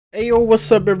Hey yo, what's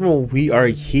up everyone? We are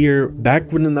here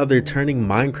back with another turning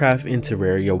Minecraft into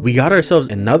Terraria. We got ourselves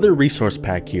another resource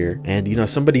pack here, and you know,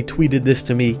 somebody tweeted this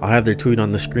to me. I'll have their tweet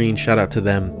on the screen, shout out to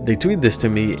them. They tweeted this to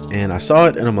me and I saw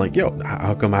it and I'm like, yo,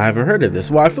 how come I haven't heard of this?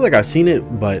 Well, I feel like I've seen it,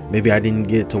 but maybe I didn't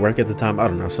get it to work at the time. I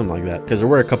don't know, something like that, because there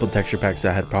were a couple texture packs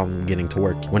that I had problem getting to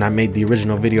work when I made the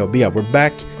original video. But yeah, we're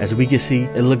back. As we can see,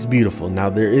 it looks beautiful. Now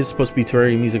there is supposed to be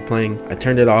Terraria music playing. I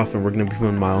turned it off and we're gonna be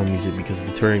putting my own music because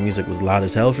the Terraria music was loud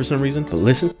as hell for some reason. But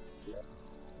listen,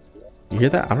 you hear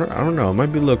that? I don't know, it might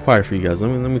be a little quiet for you guys.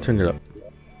 Let me turn it up.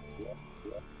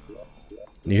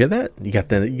 You hear that? You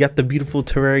got the beautiful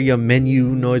Terraria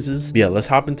menu noises. But yeah, let's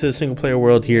hop into the single player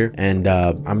world here, and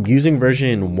I'm using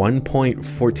version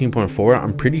 1.14.4.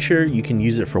 I'm pretty sure you can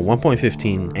use it for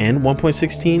 1.15 and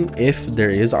 1.16 if there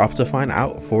is Optifine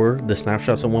out for the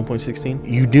snapshots of 1.16.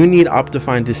 You do need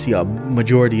Optifine to see a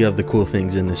majority of the cool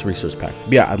things in this resource pack.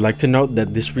 But yeah, I'd like to note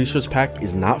that this resource pack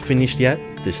is not finished yet.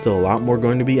 There's still a lot more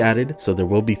going to be added, so there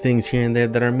will be things here and there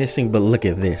that are missing. But look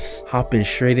at this, hopping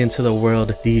straight into the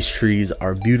world. These trees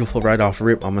are beautiful right off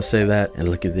rip, I'm gonna say that. And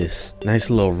look at this,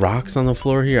 nice little rocks on the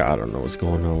floor here. I don't know what's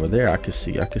going on over there. I could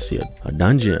see a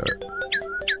dungeon.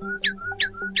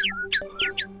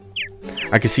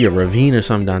 I can see a ravine or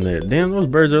something down there. Damn, those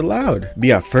birds are loud. But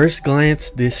yeah, first glance,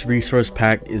 this resource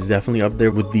pack is definitely up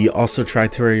there with the also try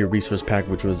Terraria resource pack,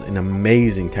 which was an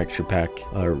amazing texture pack,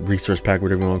 resource pack,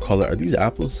 whatever you want to call it. Are these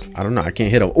apples? I don't know, I can't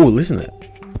hit them. Oh, listen to that.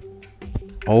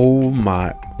 Oh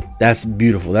my, that's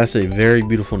beautiful. That's a very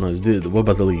beautiful noise. Dude, what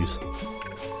about the leaves?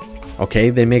 Okay,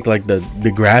 they make like the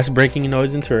grass breaking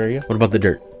noise in Terraria. What about the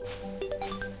dirt?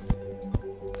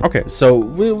 Okay, so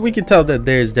we can tell that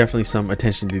there's definitely some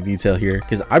attention to detail here,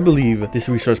 because I believe this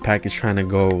resource pack is trying to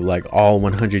go like all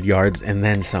 100 yards and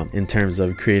then some in terms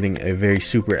of creating a very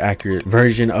super accurate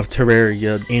version of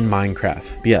Terraria in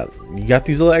Minecraft. But yeah, you got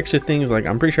these little extra things. Like,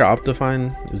 I'm pretty sure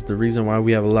Optifine is the reason why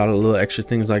we have a lot of little extra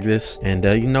things like this. And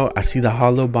you know, I see the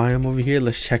hollow biome over here.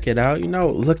 Let's check it out. You know,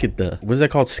 look at the, what is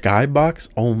that called, skybox?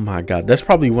 Oh my god, that's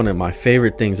probably one of my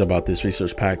favorite things about this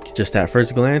resource pack, just at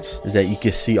first glance, is that you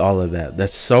can see all of that.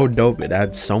 That's so dope. It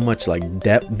adds so much like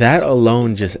depth. That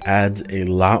alone just adds a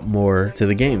lot more to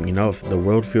the game. You know, if the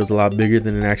world feels a lot bigger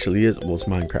than it actually is, well, it's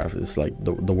Minecraft. It's like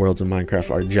the worlds in Minecraft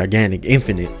are gigantic,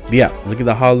 infinite. But yeah, look at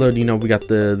the hollow. You know, we got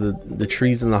the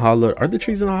trees in the hollow. Are the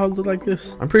trees in the hollow like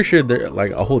this? I'm pretty sure they're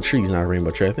like, a whole tree is not a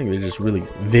rainbow tree. I think they're just really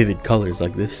vivid colors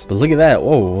like this. But look at that.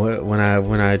 Whoa, when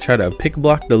I try to pick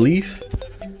block the leaf,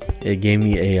 it gave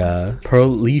me a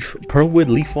pearlwood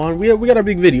leaf wand. We got a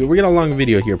big video. We got a long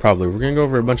video here. Probably we're gonna go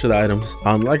over a bunch of the items.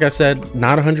 Like I said,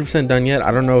 not 100% done yet. I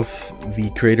don't know if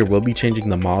the creator will be changing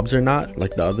the mobs or not,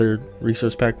 like the other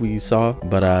resource pack we saw.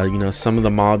 But you know, some of the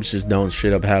mobs just don't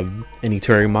straight up have any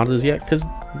Terraria models yet, because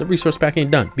the resource pack ain't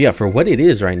done. But yeah, for what it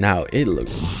is right now, it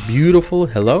looks beautiful.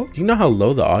 Hello, do you know how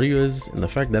low the audio is, and the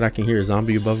fact that I can hear a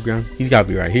zombie above ground? He's got to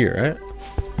be right here, right?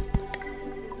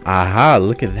 Aha,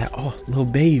 look at that. Oh, little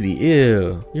baby.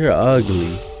 Ew, you're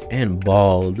ugly and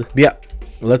bald. But yeah,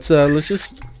 let's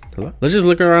just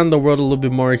look around the world a little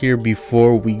bit more here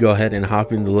before we go ahead and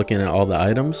hop into looking at all the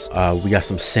items. We got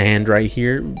some sand right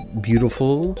here,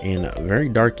 beautiful and very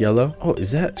dark yellow. Oh,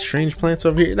 is that strange plants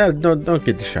over here? Don't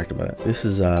get distracted by that. This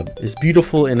is it's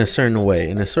beautiful in a certain way,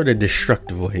 in a sort of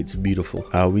destructive way. It's beautiful.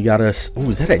 We got us. Oh,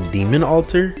 is that a demon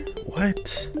altar?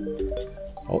 What?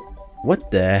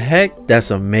 What the heck? That's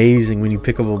amazing when you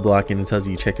pick up a block and it tells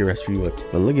you check your recipe book.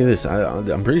 But look at this.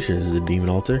 I'm pretty sure this is a demon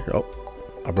altar. Oh,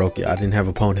 I broke it. I didn't have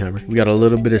a pwn hammer. We got a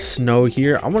little bit of snow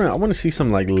here. I want to see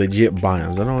some like legit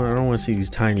biomes. I don't want to see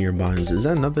these tinier biomes. Is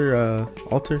that another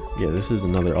altar? Yeah, this is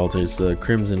another altar. It's the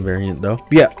crimson variant though.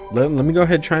 But yeah, let me go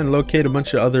ahead and try and locate a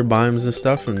bunch of other biomes and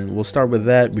stuff, and we'll start with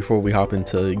that before we hop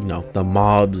into, you know, the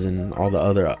mobs and all the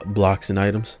other blocks and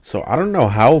items. So I don't know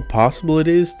how possible it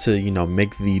is to, you know,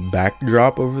 make the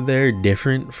backdrop over there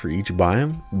different for each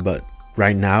biome, but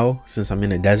right now, since I'm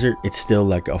in a desert, it's still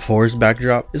like a forest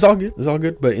backdrop. It's all good. It's all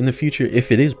good. But in the future,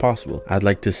 if it is possible, I'd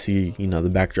like to see, you know, the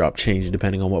backdrop change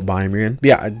depending on what biome you're in. But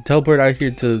yeah, I teleport out here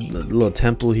to the little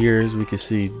temple here. As we can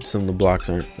see, some of the blocks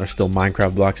are still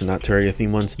Minecraft blocks and not Terraria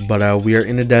theme ones. But we are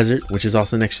in a desert, which is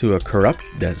also next to a corrupt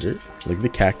desert. Look, the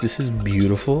cactus is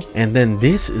beautiful. And then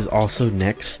this is also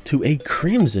next to a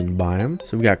crimson biome.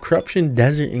 So we got corruption,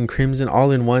 desert, and crimson all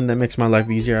in one. That makes my life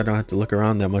easier. I don't have to look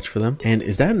around that much for them. And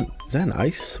is that an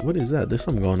ice? What is that? There's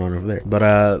something going on over there.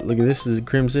 But look at this. Is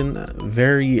crimson,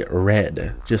 very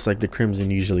red, just like the crimson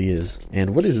usually is.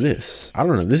 And what is this? I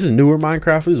don't know. This is newer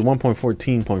Minecraft. This is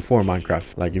 1.14.4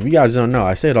 Minecraft. Like, if you guys don't know,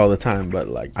 I say it all the time, but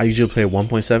like, I usually play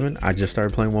 1.7. I just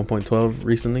started playing 1.12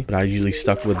 recently, but I usually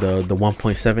stuck with the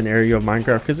 1.7 area scenario of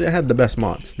Minecraft because it had the best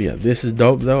mods. But yeah, this is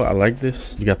dope though. I like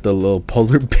this. You got the little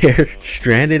polar bear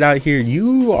stranded out here.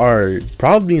 You are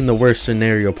probably in the worst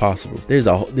scenario possible.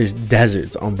 There's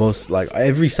deserts on both, like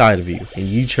every side of you, and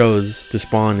you chose to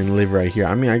spawn and live right here.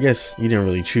 I mean, I guess you didn't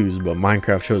really choose, but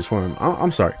Minecraft chose for him.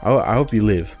 I'm sorry. I hope you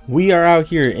live. We are out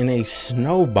here in a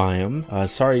snow biome.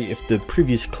 Sorry if the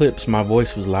previous clips my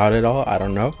voice was loud at all. I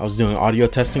don't know. I was doing audio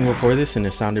testing before this and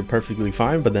it sounded perfectly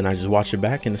fine, but then I just watched it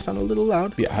back and it sounded a little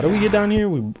loud. But yeah, how do we get down here?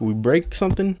 We break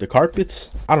something? The carpets?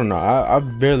 I don't know.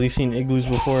 I've barely seen igloos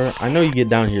before. I know you get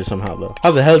down here somehow though.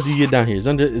 How the hell do you get down here? Is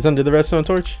under the redstone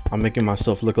torch? I'm making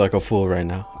myself look like a fool right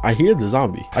now. I hear the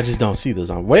zombie. I just don't see the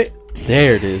zombie. Wait.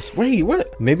 There it is. Wait,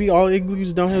 what? Maybe all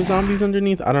igloos don't have zombies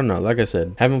underneath? I don't know. Like I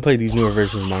said, haven't played these newer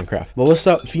versions of Minecraft. But what's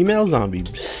up? Female zombie.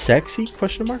 Sexy?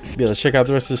 Question mark? Yeah, let's check out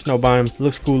the rest of the snow biome.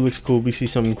 Looks cool, looks cool. We see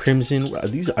some crimson. Are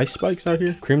these ice spikes out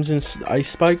here? Crimson ice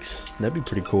spikes? That'd be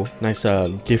pretty cool. Nice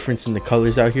difference in the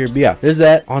colors out here. But yeah, there's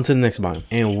that. On to the next biome.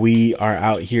 And we are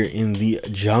out here in the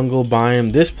jungle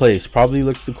biome. This place probably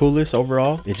looks the coolest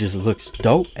overall. It just looks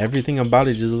dope. Everything about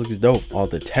it just looks dope. All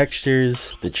the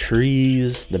textures, the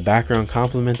trees, the background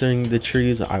complementing the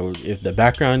trees. If the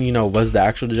background, you know, was the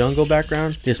actual jungle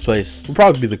background, this place would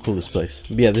probably be the coolest place.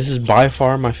 But yeah, this is by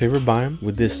far my favorite biome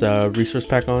with this resource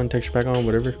pack on, texture pack on,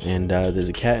 whatever. And there's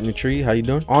a cat in a tree. How you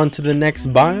doing? On to the next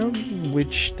biome,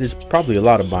 which there's probably a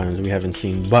lot of biomes we haven't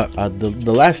seen, but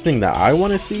the last thing that I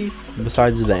want to see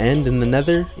besides the end and the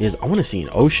nether is I want to see an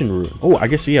ocean ruin. Oh, I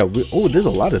guess yeah. Oh, there's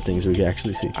a lot of things we can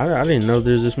actually see. I didn't know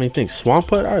there's this many things. Swamp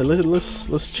hut. All right,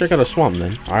 let's check out a swamp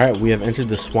then. All right, we have entered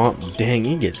the swamp. Dang,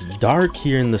 it gets dark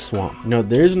here in the swamp. No,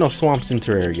 there's no swamps in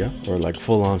Terraria or like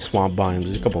full-on swamp biomes.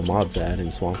 There's a couple mobs that add in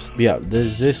swamps. But yeah,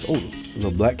 there's this. Oh,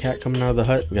 little black cat coming out of the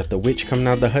hut. We got the witch coming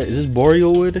out of the hut. Is this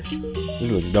boreal wood? This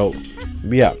looks dope.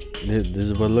 But yeah, this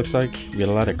is what it looks like. We got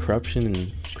a lot of corruption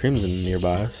and crimson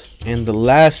nearby us. And the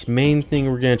last main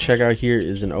thing we're gonna check out here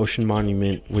is an ocean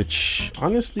monument, which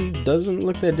honestly doesn't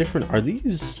look that different. Are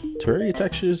these Terraria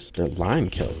textures? They're lime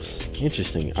kelps.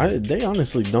 Interesting. They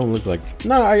honestly don't look like.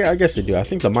 No, I guess they do. I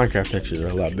think the Minecraft textures are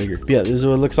a lot bigger. But yeah, this is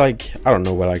what it looks like. I don't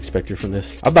know what I expected from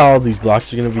this. I bet all these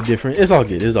blocks are gonna be different. It's all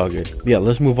good. It's all good. But yeah,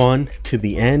 let's move on to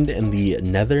the end and the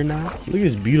nether now. Look at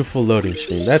this beautiful loading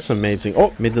screen. That's amazing.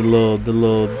 Oh, made the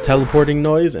little teleporting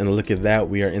noise, and look at that.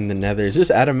 We are in the nether. Is this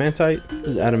adamantite? This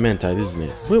is adamantite, isn't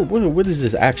it? What is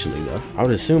this actually though? I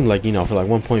would assume, like, you know, for like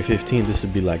 1.15 this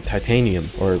would be like titanium,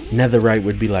 or netherite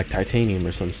would be like titanium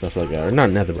or some stuff like that, or not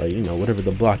netherite, you know, whatever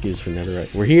the block is for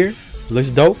netherite. We're here. Looks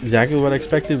dope. Exactly what I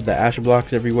expected with the ash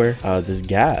blocks everywhere. This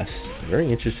gas,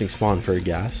 very interesting spawn for a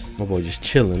gas. My boy just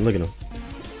chilling. Look at him.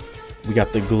 We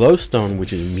got the glowstone,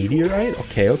 which is meteorite.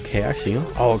 Okay, I see him.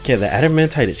 Oh, okay, the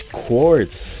adamantite is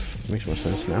quartz. Makes more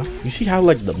sense now. You see how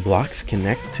like the blocks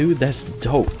connect too? That's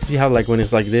dope. See how like when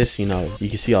it's like this, you know, you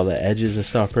can see all the edges and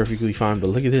stuff perfectly fine, but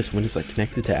look at this, when it's like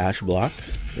connected to ash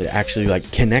blocks, it actually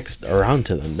like connects around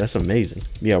to them. That's amazing.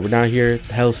 Yeah, we're down here.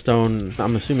 Hellstone,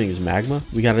 I'm assuming is magma.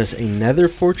 We got us a nether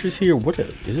fortress here.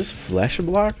 Is this flesh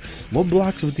blocks? What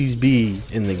blocks would these be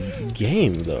in the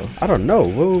game though? I don't know.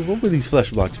 What would these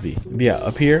flesh blocks be? But yeah,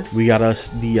 up here we got us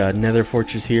the nether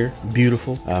fortress here.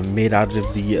 Beautiful. Made out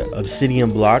of the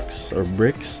obsidian blocks or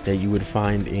bricks that you would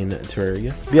find in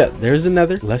Terraria. But yeah, there's the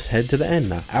nether. Let's head to the end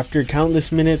now. After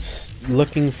countless minutes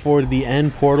looking for the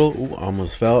end portal, ooh,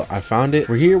 almost fell. I found it.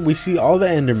 We're here. We see all the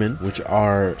endermen, which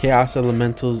are chaos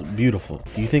elementals. Beautiful.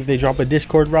 Do you think they drop a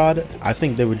discord rod? I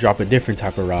think they would drop a different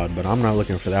type of rod, but I'm not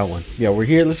looking for that one. Yeah, we're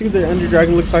here. Let's see what the ender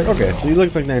dragon looks like. Okay, so he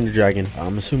looks like the ender dragon.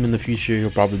 I'm assuming in the future he'll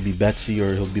probably be Betsy,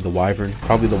 or he'll be the wyvern.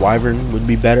 Probably the wyvern would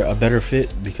be a better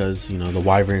fit, because you know the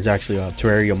wyvern is actually a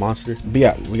Terraria monster. But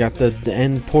yeah, we got the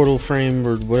end portal frame,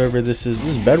 or whatever this is.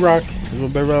 This is bedrock. This is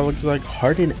what bedrock looks like.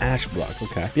 Hardened ash block.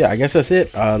 Okay, yeah, I guess that's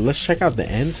it. Let's check out the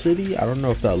end city. I don't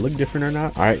know if that'll look different or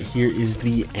not. All right, here is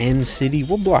the end city.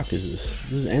 What block is this?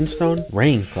 This is end stone.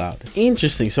 Rain cloud.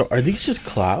 Interesting. So are these just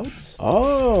clouds?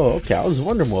 Oh, okay. I was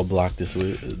wondering what block this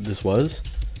was.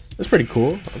 That's pretty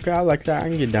cool. Okay, I like that. I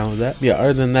can get down with that. But yeah,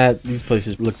 other than that, these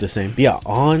places look the same. But yeah,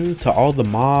 on to all the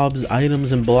mobs,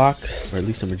 items, and blocks, or at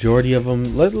least a majority of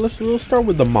them. Let's start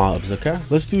with the mobs, okay?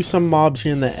 Let's do some mobs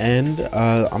here in the end.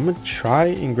 I'm gonna try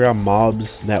and grab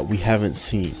mobs that we haven't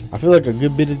seen. I feel like a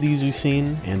good bit of these we've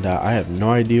seen, and I have no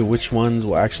idea which ones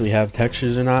will actually have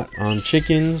textures or not.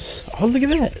 Chickens. Oh, look at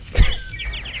that.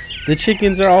 The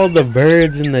chickens are all the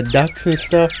birds and the ducks and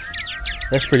stuff.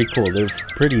 That's pretty cool. They're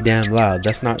pretty damn loud.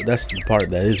 That's the part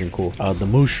that isn't cool. The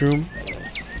mushroom.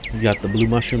 He's got the blue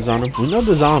mushrooms on him. We know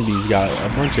the zombies got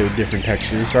a bunch of different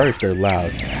textures. Sorry if they're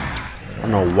loud. I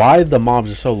don't know why the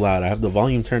mobs are so loud. I have the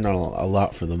volume turned on a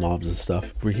lot for the mobs and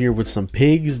stuff. We're here with some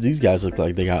pigs. These guys look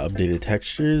like they got updated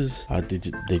textures.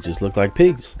 They just look like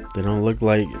pigs. They don't look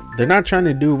like, they're not trying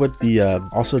to do what the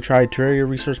also tried Terraria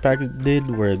resource pack did,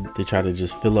 where they try to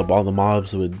just fill up all the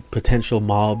mobs with potential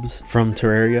mobs from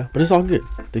Terraria. But it's all good.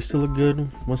 They still look good.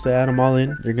 Once they add them all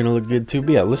in, they're gonna look good too.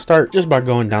 But yeah, let's start just by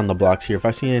going down the blocks here. If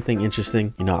I see anything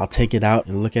interesting, you know, I'll take it out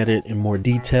and look at it in more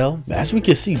detail. But as we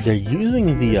can see, they're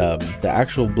using the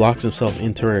actual blocks themselves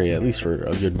in Terraria, at least for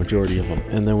a good majority of them.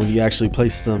 And then when you actually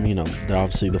place them, you know, they're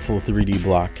obviously the full 3D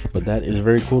block. But that is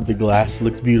very cool. The glass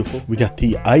looks beautiful. We got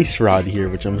the ice rod here,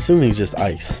 which I'm assuming is just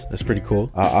ice. That's pretty cool.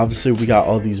 Obviously, we got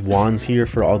all these wands here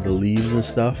for all the leaves and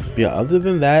stuff. But yeah, other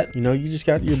than that, you know, you just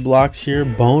got your blocks here.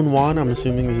 Bone wand, I'm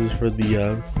assuming this is for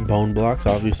the bone blocks,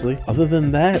 obviously. Other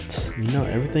than that, you know,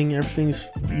 everything's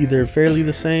either fairly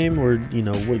the same or, you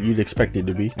know, what you'd expect it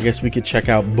to be. I guess we could check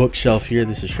out bookshelf here.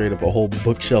 This is straight up a whole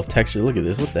bookshelf texture. Look at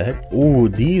this. What the heck? Ooh,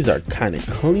 these are kind of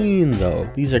clean though.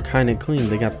 These are kind of clean.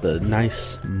 They got the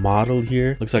nice model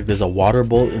here. Looks like there's a water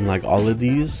bolt in like all of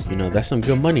these. You know, that's some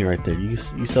good money right there. You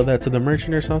sell that to the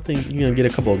merchant or something, you're gonna get a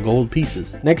couple of gold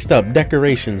pieces. Next up,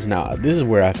 decorations. Now this is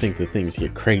where I think the things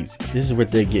get crazy. This is where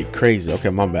they get crazy. Okay,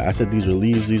 my bad. I said these were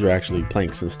leaves. These were actually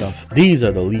planks and stuff. These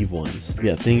are the leaf ones.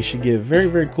 Yeah, things should get very,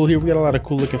 very cool here. We got a lot of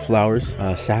cool looking flowers,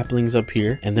 saplings up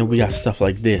here, and then we got stuff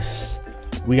like this.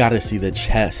 We gotta see the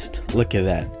chest. Look at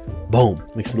that. Boom.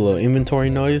 Makes a little inventory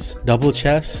noise. Double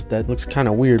chest. That looks kind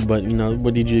of weird, but you know,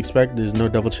 what did you expect? There's no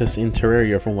double chest in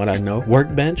Terraria from what I know.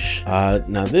 Workbench.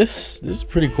 Now this is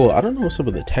pretty cool. I don't know what's up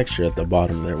with the texture at the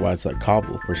bottom there, why it's like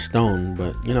cobble or stone,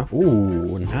 but you know.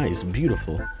 Ooh, nice.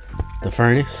 Beautiful. The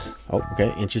furnace. Oh,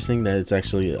 okay, interesting that it's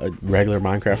actually a regular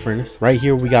Minecraft furnace. Right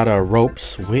here we got our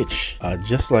ropes, which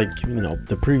just like, you know,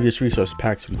 the previous resource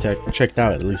packs we checked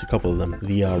out, at least a couple of them,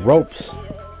 the ropes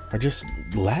are just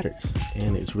ladders,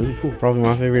 and it's really cool. Probably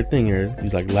my favorite thing here,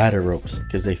 these like ladder ropes,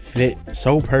 because they fit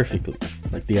so perfectly.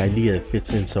 Like the idea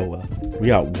fits in so well. We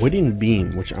got wooden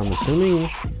beam, which I'm assuming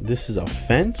this is a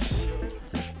fence.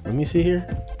 Let me see here.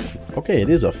 Okay, it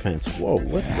is a fence. Whoa,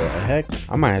 what the heck?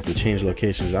 I might have to change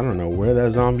locations. I don't know where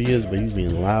that zombie is, but he's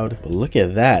being loud. But look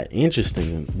at that.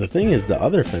 Interesting. The thing is, the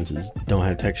other fences don't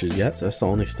have textures yet, so that's the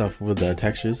only stuff with the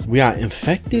textures. We got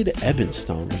infected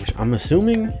ebonstone, which I'm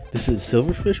assuming this is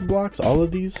silverfish blocks, all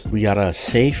of these. We got a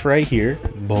safe right here.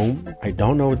 Boom. I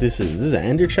don't know what this is. Is this an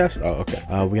ender chest? Oh, okay.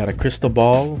 We got a crystal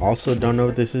ball. Also don't know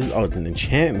what this is. Oh, it's an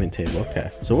enchantment table.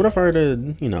 Okay. So what if I were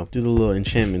to, you know, do the little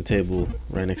enchantment table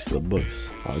right next to the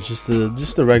books? Oh, it's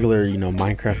just the regular, you know,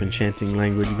 Minecraft enchanting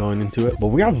language going into it. But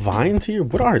we got vines here.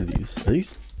 What are these? Are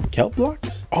these kelp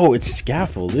blocks? Oh, it's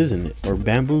scaffold, isn't it? Or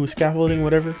bamboo scaffolding,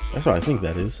 whatever. That's what I think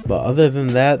that is. But other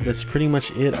than that, that's pretty much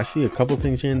it. I see a couple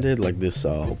things here and there, like this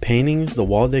paintings, the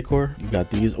wall decor. You got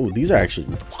these. Oh, these are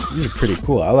pretty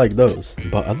cool. I like those.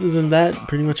 But other than that,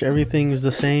 pretty much everything is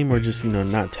the same, or just, you know,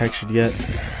 not textured yet.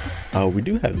 We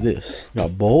do have this. We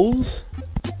got bowls,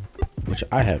 which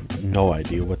I have no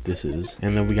idea what this is.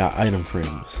 And then we got item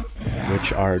frames,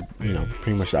 which are, you know,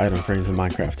 pretty much the item frames in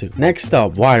Minecraft too. Next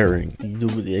up, wiring. You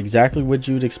do exactly what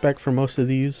you would expect for most of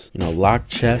these. You know, lock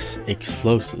chests,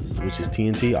 explosives, which is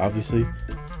TNT, obviously.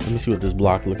 Let me see what this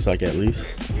block looks like at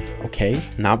least. Okay,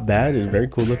 not bad. It's very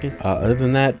cool looking. Other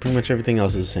than that, pretty much everything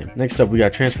else is the same. Next up, we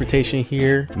got transportation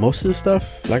here. Most of the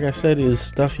stuff, like I said, is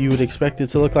stuff you would expect it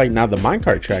to look like. Now the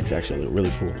minecart tracks actually look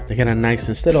really cool. They got a nice,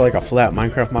 instead of like a flat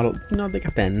Minecraft model, you know, they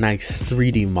got that nice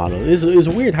 3D model. It's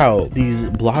weird how these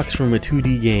blocks from a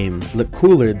 2D game look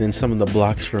cooler than some of the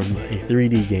blocks from a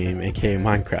 3D game, aka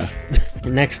Minecraft.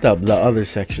 Next up, the other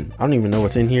section. I don't even know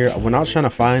what's in here. When I was trying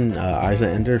to find Eyes of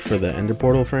Ender for the Ender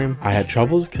portal frame, I had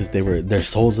troubles because they're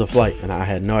souls of flight, and I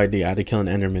had no idea. I had to kill an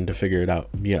Enderman to figure it out.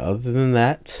 Yeah, other than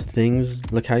that,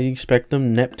 things look how you expect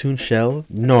them. Neptune shell,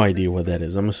 no idea what that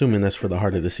is. I'm assuming that's for the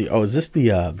heart of the sea. Oh, is this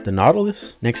the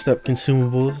Nautilus? Next up,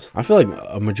 consumables. I feel like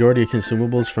a majority of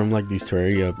consumables from like these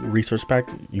Terraria resource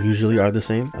packs usually are the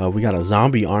same. We got a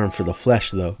zombie arm for the flesh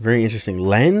though. Very interesting.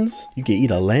 Lens, you can eat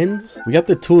a lens. We got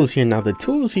the tools here. Now the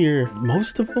tools here,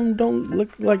 most of them don't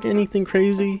look like anything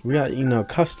crazy. We got, you know,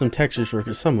 custom textures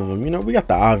for some of them. You know, we got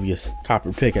the obvious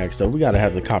copper pickaxe, so we gotta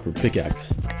have the copper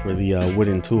pickaxe for the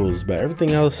wooden tools, but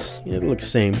everything else, yeah, it looks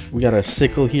same. We got a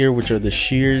sickle here, which are the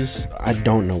shears. I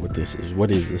don't know what this is. What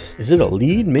is this? Is it a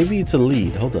lead? Maybe it's a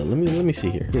lead. Hold on, let me see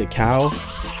here. Get a cow.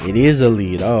 It is a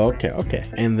lead. Oh, okay.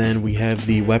 And then we have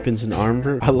the weapons and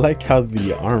armor. I like how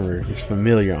the armor is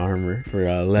familiar armor for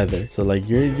leather, so like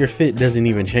your fit doesn't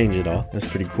even change at all. That's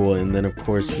pretty cool. And then of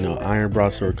course, you know, iron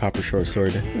broadsword, copper short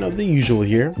sword, you know, the usual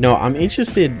here. No, I'm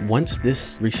interested, once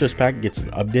this resource pack gets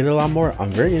updated a lot more,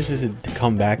 I'm very interested to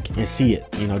come back back and see it,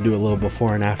 you know, do a little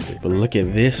before and after. But look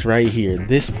at this right here.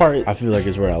 This part I feel like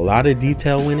is where a lot of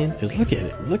detail went in, because look at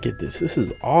it, look at this. This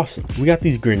is awesome. We got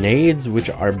these grenades, which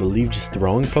are, I believe, just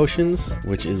throwing potions,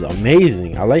 which is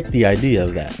amazing. I like the idea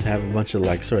of that, to have a bunch of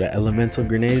like sort of elemental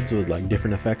grenades with like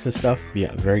different effects and stuff. But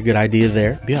yeah, very good idea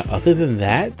there. But yeah, other than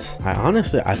that,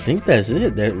 I think that's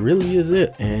it. That really is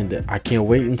it. And I can't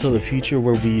wait until the future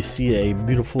where we see a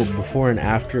beautiful before and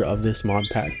after of this mod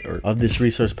pack, or of this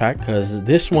resource pack, because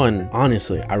this one,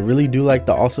 honestly, I really do like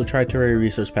the also try Terraria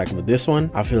resource pack, but this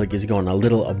one I feel like it's going a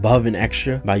little above and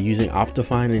extra by using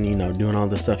Optifine and, you know, doing all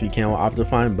the stuff you can with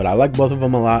Optifine. But I like both of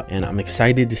them a lot, and I'm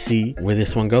excited to see where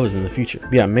this one goes in the future.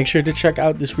 But yeah, make sure to check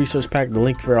out this resource pack. The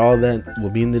link for all that will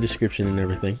be in the description and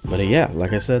everything. But yeah,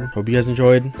 like I said, hope you guys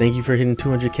enjoyed. Thank you for hitting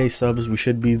 200k subs. We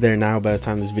should be there now by the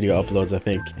time this video uploads, I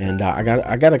think. And I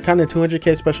got a kind of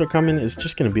 200k special coming. It's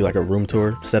just gonna be like a room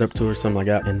tour, setup tour, something like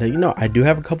that. And you know, I do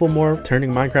have a couple more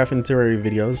turning Minecraft into Terraria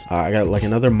videos. I got like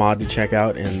another mod to check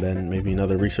out, and then maybe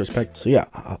another resource pack. So yeah,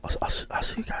 I'll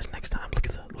see you guys next time.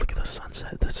 Look at the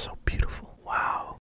sunset. That's so beautiful.